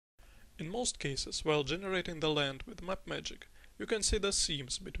In most cases, while generating the land with MapMagic, you can see the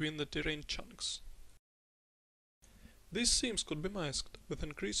seams between the terrain chunks. These seams could be masked with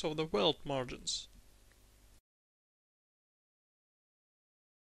increase of the weld margins.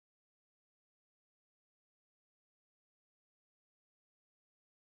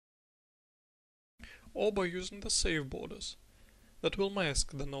 Or by using the save borders, that will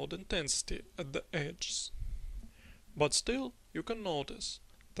mask the node intensity at the edges. But still, you can notice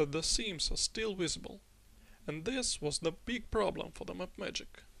that the seams are still visible, and this was the big problem for the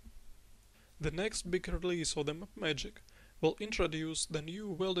MapMagic. The next big release of the MapMagic will introduce the new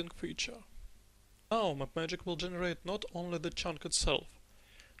welding feature. Now MapMagic will generate not only the chunk itself,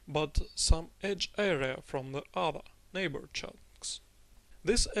 but some edge area from the other neighbor chunks.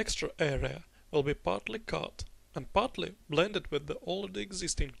 This extra area will be partly cut and partly blended with the already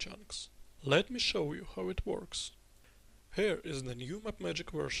existing chunks. Let me show you how it works. Here is the new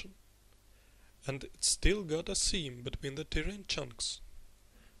MapMagic version, and it's still got a seam between the terrain chunks.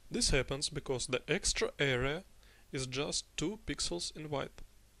 This happens because the extra area is just 2 pixels in width.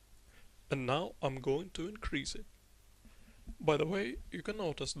 And now I'm going to increase it. By the way, you can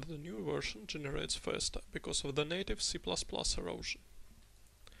notice that the new version generates faster because of the native C++ erosion.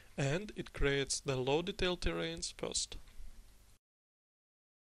 And it creates the low detail terrains first.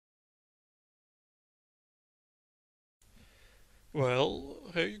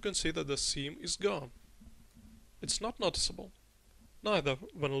 Well, here you can see that the seam is gone. It's not noticeable, neither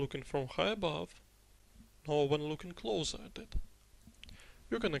when looking from high above, nor when looking closer at it.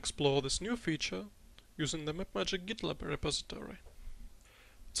 You can explore this new feature using the MapMagic GitLab repository.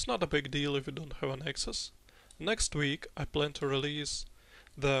 It's not a big deal if you don't have an access. Next week I plan to release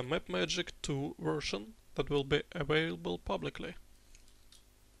the MapMagic 2 version that will be available publicly.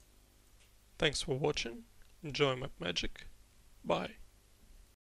 Thanks for watching, enjoy MapMagic, bye.